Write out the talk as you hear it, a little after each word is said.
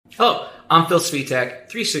Hello, I'm Phil Svitek,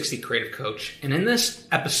 360 Creative Coach, and in this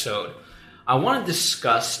episode, I want to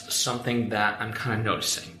discuss something that I'm kind of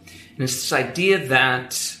noticing. And it's this idea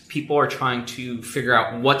that people are trying to figure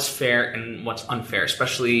out what's fair and what's unfair,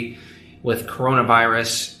 especially with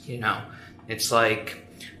coronavirus. You know, it's like,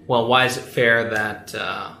 well, why is it fair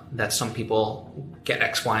that some people get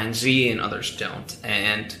X, Y, and Z and others don't?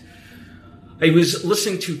 And I was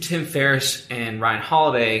listening to Tim Ferriss and Ryan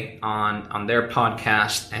Holiday on their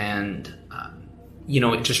podcast, and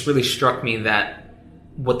it just really struck me that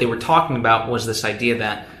what they were talking about was this idea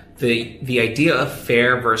that the idea of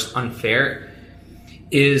fair versus unfair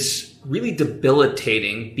is really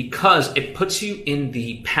debilitating because it puts you in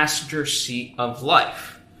the passenger seat of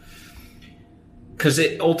life. Because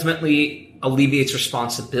it ultimately alleviates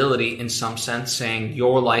responsibility in some sense, saying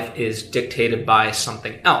your life is dictated by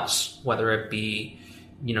something else, whether it be,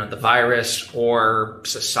 the virus or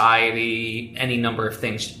society, any number of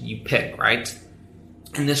things you pick, right?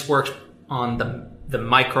 And this works on the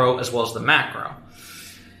micro as well as the macro.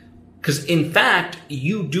 Because in fact,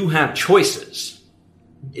 you do have choices.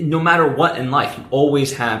 No matter what in life, you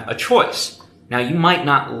always have a choice. Now, you might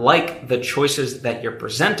not like the choices that you're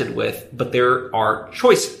presented with, but there are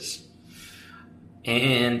choices.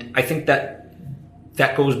 And I think that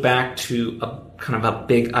goes back to a kind of a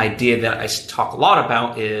big idea that I talk a lot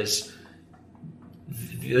about, is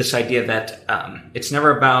this idea that it's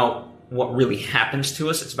never about what really happens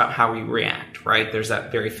to us. It's about how we react, right? There's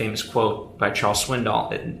that very famous quote by Charles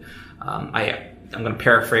Swindoll. And I'm going to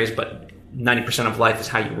paraphrase, but 90% of life is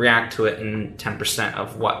how you react to it and 10%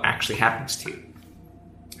 of what actually happens to you.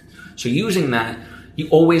 So using that, you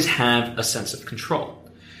always have a sense of control.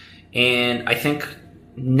 And I think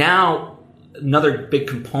now another big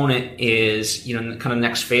component is, kind of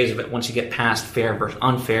next phase of it, once you get past fair versus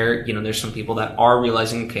unfair, there's some people that are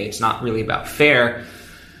realizing, okay, it's not really about fair,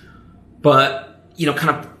 but, kind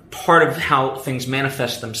of part of how things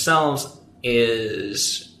manifest themselves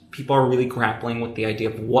is people are really grappling with the idea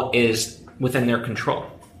of what is within their control.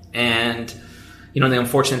 And, the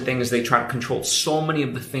unfortunate thing is they try to control so many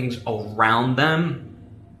of the things around them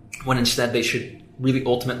when instead they should really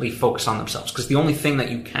ultimately focus on themselves. Because the only thing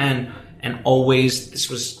that you can, and always,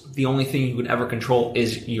 this was the only thing you would ever control,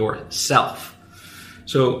 is yourself.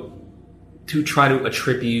 So to try to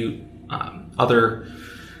attribute other,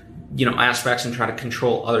 aspects and try to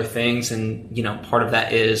control other things, and, part of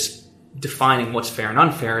that is defining what's fair and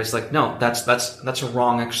unfair, is like, no, that's a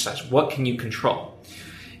wrong exercise. What can you control?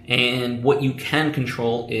 And what you can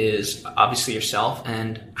control is obviously yourself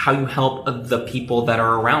and how you help the people that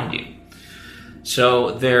are around you.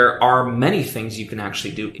 So there are many things you can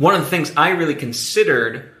actually do. One of the things I really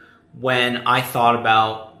considered when I thought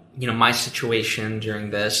about, my situation during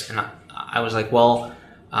this, and I was like, well,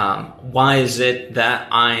 why is it that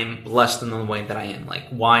I'm blessed in the way that I am? Like,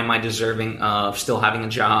 why am I deserving of still having a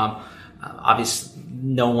job? Obviously,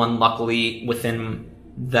 no one, luckily, within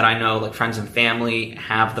that I know, like friends and family,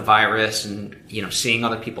 have the virus, and, seeing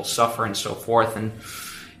other people suffer and so forth. And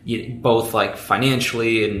both like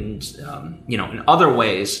financially and, in other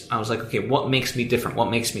ways, I was like, okay, what makes me different? What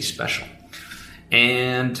makes me special?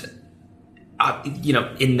 And,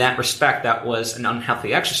 in that respect, that was an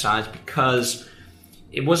unhealthy exercise because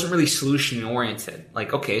it wasn't really solution oriented.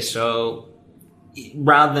 Like, okay, so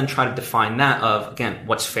rather than try to define that of, again,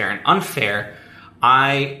 what's fair and unfair,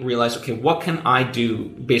 I realized, okay, what can I do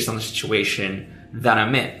based on the situation that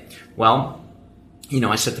I'm in? Well,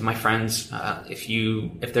 I said to my friends,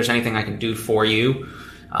 if there's anything I can do for you,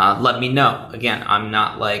 let me know. Again, I'm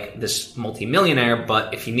not like this multimillionaire,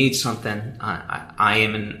 but if you need something, I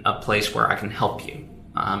am in a place where I can help you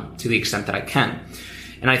to the extent that I can.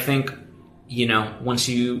 And I think, once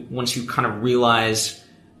you kind of realize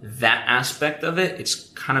that aspect of it, it's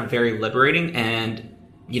kind of very liberating. And,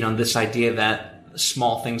 this idea that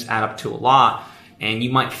small things add up to a lot, and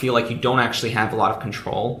you might feel like you don't actually have a lot of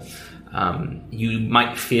control. You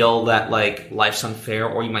might feel that like life's unfair,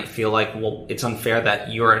 or you might feel like, well, it's unfair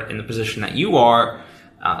that you're in the position that you are,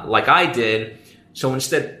 like I did. So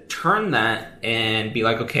instead, turn that and be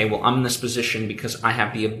like, okay, well, I'm in this position because I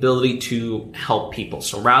have the ability to help people.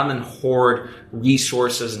 So rather than hoard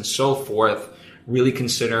resources and so forth, really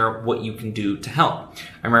consider what you can do to help.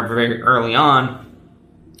 I remember very early on,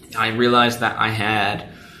 I realized that I had,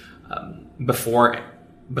 before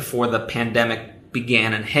the pandemic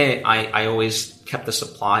began and hit, I always kept a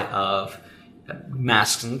supply of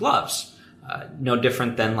masks and gloves, no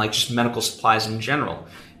different than like just medical supplies in general.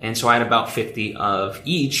 And so I had about 50 of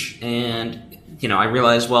each, and, I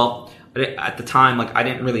realized, well, at the time, like I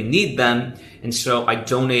didn't really need them. And so I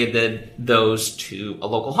donated those to a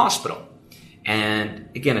local hospital. And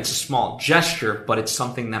again, it's a small gesture, but it's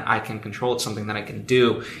something that I can control. It's something that I can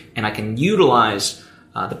do, and I can utilize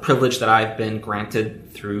the privilege that I've been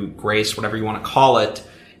granted through grace, whatever you want to call it,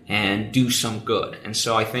 and do some good. And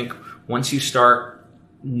so I think once you start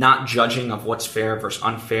not judging of what's fair versus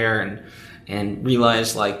unfair and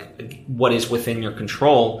realize like what is within your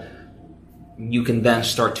control, you can then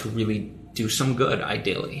start to really do some good,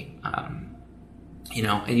 ideally.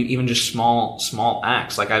 And even just small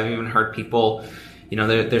acts. Like I've even heard people,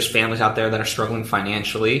 there's families out there that are struggling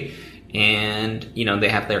financially, and, they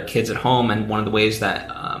have their kids at home. And one of the ways that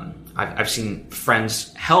I've seen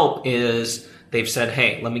friends help is they've said,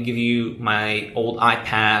 hey, let me give you my old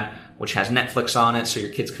iPad, which has Netflix on it, so your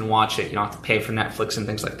kids can watch it. You don't have to pay for Netflix and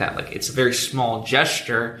things like that. Like, it's a very small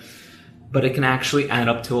gesture, but it can actually add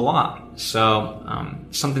up to a lot. So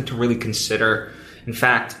something to really consider. In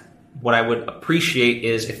fact, what I would appreciate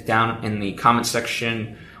is if down in the comment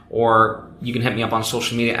section, or you can hit me up on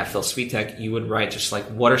social media at Phil Svitek, you would write just like,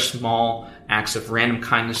 what are small acts of random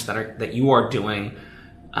kindness that you are doing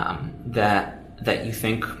that you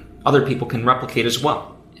think other people can replicate as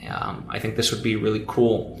well. I think this would be really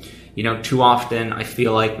cool. Too often I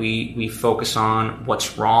feel like we focus on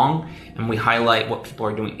what's wrong and we highlight what people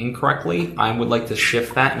are doing incorrectly. I would like to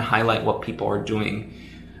shift that and highlight what people are doing.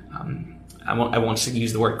 I won't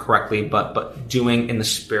use the word correctly, but doing in the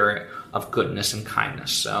spirit of goodness and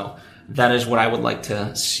kindness. So that is what I would like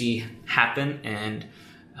to see happen, and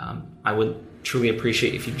I would truly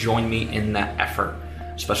appreciate if you join me in that effort,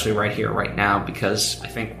 especially right here, right now, because I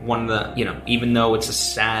think one of the, even though it's a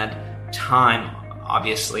sad time,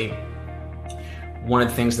 obviously, one of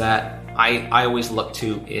the things that I always look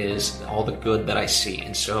to is all the good that I see.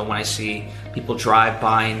 And so when I see people drive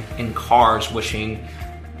by in cars wishing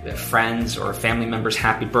friends or family members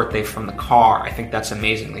happy birthday from the car, I think that's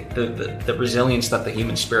amazing. Like the resilience that the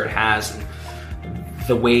human spirit has, and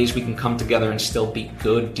the ways we can come together and still be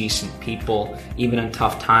good, decent people, even in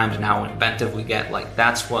tough times, and how inventive we get. Like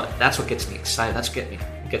that's what gets me excited. That's what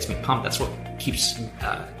gets me pumped. That's what keeps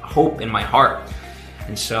hope in my heart.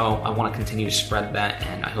 And so I want to continue to spread that,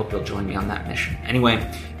 and I hope you'll join me on that mission.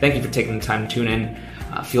 Anyway, thank you for taking the time to tune in.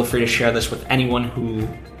 Feel free to share this with anyone who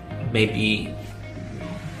may be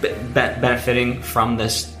benefiting from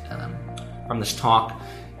this talk,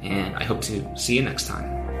 and I hope to see you next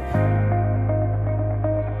time.